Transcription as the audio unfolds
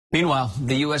Meanwhile,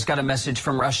 the U.S. got a message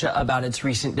from Russia about its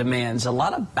recent demands. A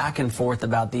lot of back and forth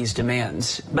about these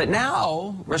demands. But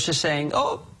now Russia's saying,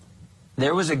 oh,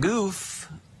 there was a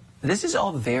goof. This is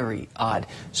all very odd.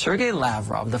 Sergei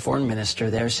Lavrov, the foreign minister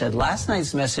there, said last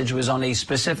night's message was on a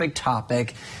specific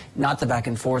topic, not the back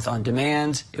and forth on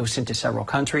demands. It was sent to several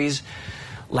countries.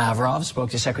 Lavrov spoke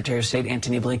to Secretary of State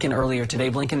Antony Blinken earlier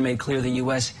today. Blinken made clear the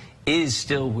U.S. is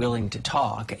still willing to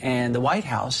talk, and the White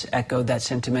House echoed that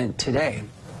sentiment today.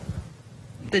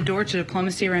 The door to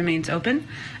diplomacy remains open.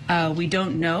 We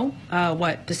don't know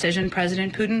what decision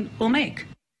President Putin will make.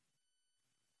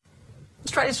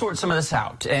 Let's try to sort some of this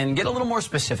out and get a little more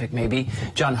specific, maybe.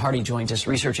 John Hardie joins us,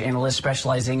 research analyst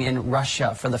specializing in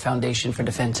Russia for the Foundation for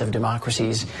Defense of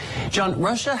Democracies. John,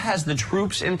 Russia has the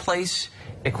troops in place,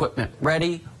 equipment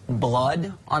ready,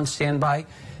 blood on standby.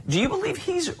 Do you believe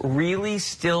he's really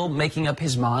still making up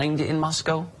his mind in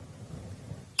Moscow?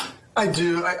 I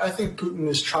do. I think Putin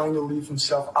is trying to leave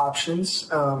himself options.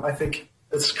 I think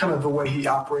that's kind of the way he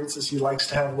operates, is he likes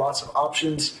to have lots of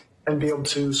options and be able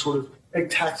to sort of make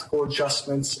tactical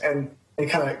adjustments and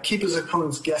kind of keep his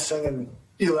opponents guessing and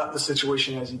feel out the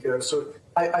situation as he goes. So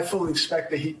I fully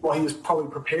expect that while he is probably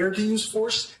prepared to use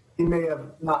force, he may have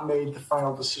not made the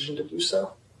final decision to do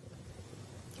so.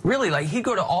 Really? Like, he'd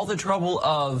go to all the trouble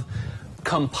of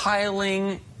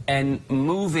compiling and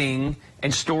moving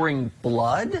and storing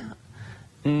blood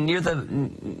near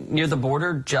the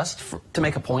border just to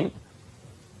make a point?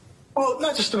 Well,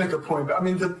 not just to make a point, but I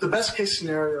mean, the best case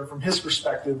scenario from his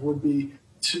perspective would be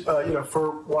to,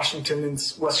 for Washington and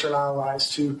Western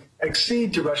allies to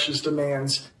accede to Russia's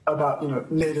demands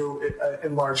about, NATO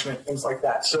enlargement, things like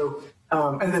that. So,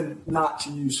 and then not to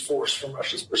use force from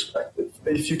Russia's perspective.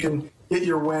 If you can get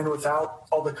your win without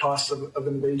all the costs of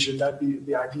invasion, that'd be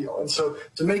the ideal. And so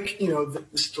to make,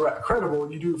 this threat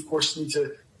credible, you do, of course, need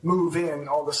to move in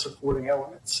all the supporting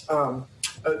elements.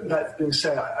 That being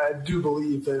said, I do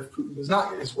believe that if Putin does not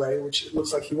get his way, which it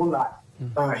looks like he will not,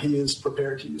 he is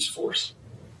prepared to use force.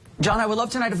 John, I would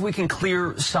love tonight if we can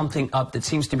clear something up that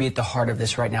seems to be at the heart of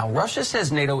this right now. Russia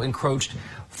says NATO encroached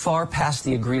far past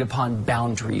the agreed upon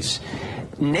boundaries.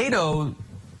 NATO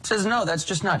says, no, that's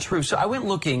just not true. So I went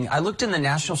looking. I looked in the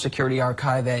National Security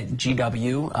Archive at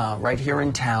GW right here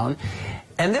in town.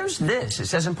 And there's this. It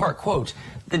says in part, quote,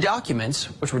 the documents,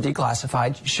 which were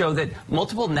declassified, show that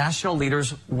multiple national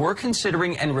leaders were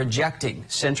considering and rejecting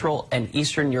Central and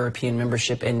Eastern European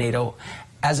membership in NATO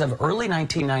as of early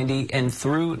 1990 and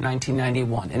through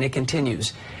 1991. And it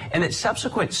continues. And that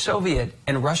subsequent Soviet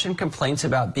and Russian complaints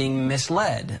about being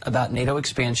misled about NATO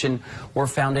expansion were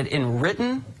founded in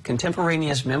written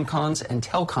contemporaneous memcons and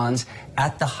telcons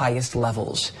at the highest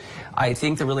levels. I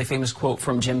think the really famous quote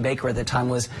from Jim Baker at the time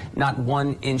was, not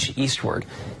 1 inch eastward.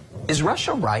 Is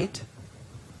Russia right?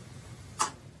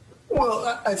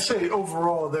 Well, I'd say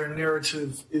overall their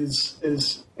narrative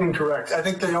is incorrect. I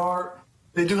think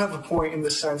they do have a point in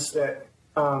the sense that,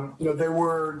 they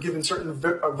were given certain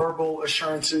verbal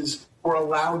assurances, were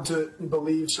allowed to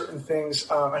believe certain things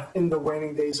in the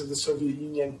waning days of the Soviet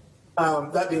Union.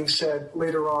 That being said,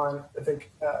 later on, I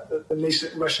think the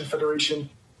nascent Russian Federation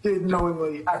did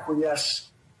knowingly acquiesce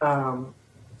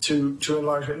to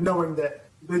enlargement, knowing that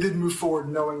they did move forward,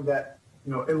 knowing that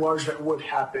enlargement would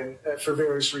happen for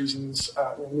various reasons,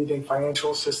 needing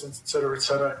financial assistance, et cetera, et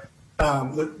cetera.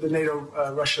 The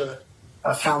NATO-Russia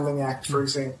Founding Act, for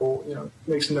example,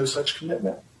 makes no such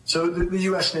commitment. So the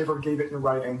U.S. never gave it in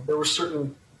writing. There were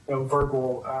certain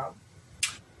verbal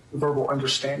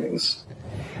understandings.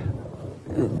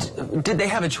 Did they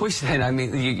have a choice then? I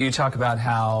mean, you talk about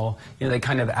how they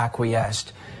kind of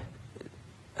acquiesced.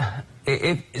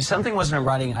 If something wasn't in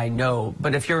writing, I know,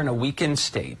 but if you're in a weakened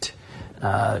state,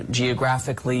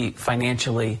 geographically,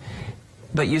 financially,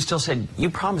 but you still said, you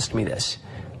promised me this.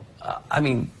 I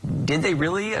mean, did they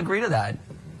really agree to that?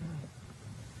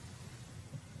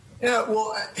 Yeah,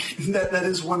 well, that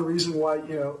is one reason why,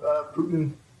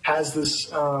 Putin has this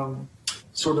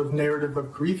sort of narrative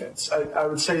of grievance. I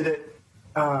would say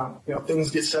that,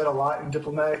 things get said a lot in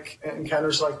diplomatic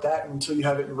encounters like that, and until you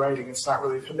have it in writing, it's not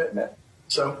really a commitment.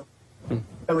 So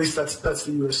at least that's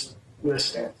the U.S.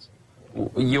 stance.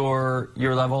 Your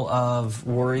level of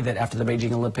worry that after the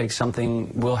Beijing Olympics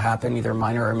something will happen, either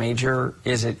minor or major,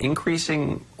 is it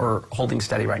increasing or holding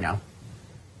steady right now?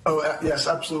 Oh, yes,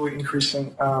 absolutely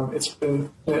increasing. It's been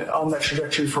on that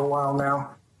trajectory for a while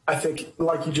now. I think,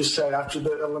 like you just said, after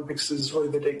the Olympics is really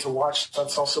the date to watch.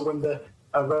 That's also when the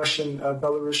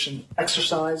Russian-Belarusian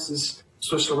exercise is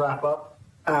supposed to wrap up.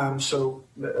 So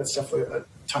that's definitely a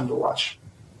time to watch.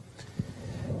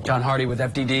 John Hardie with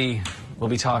FDD. We'll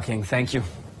be talking. Thank you.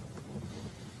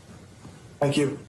 Thank you.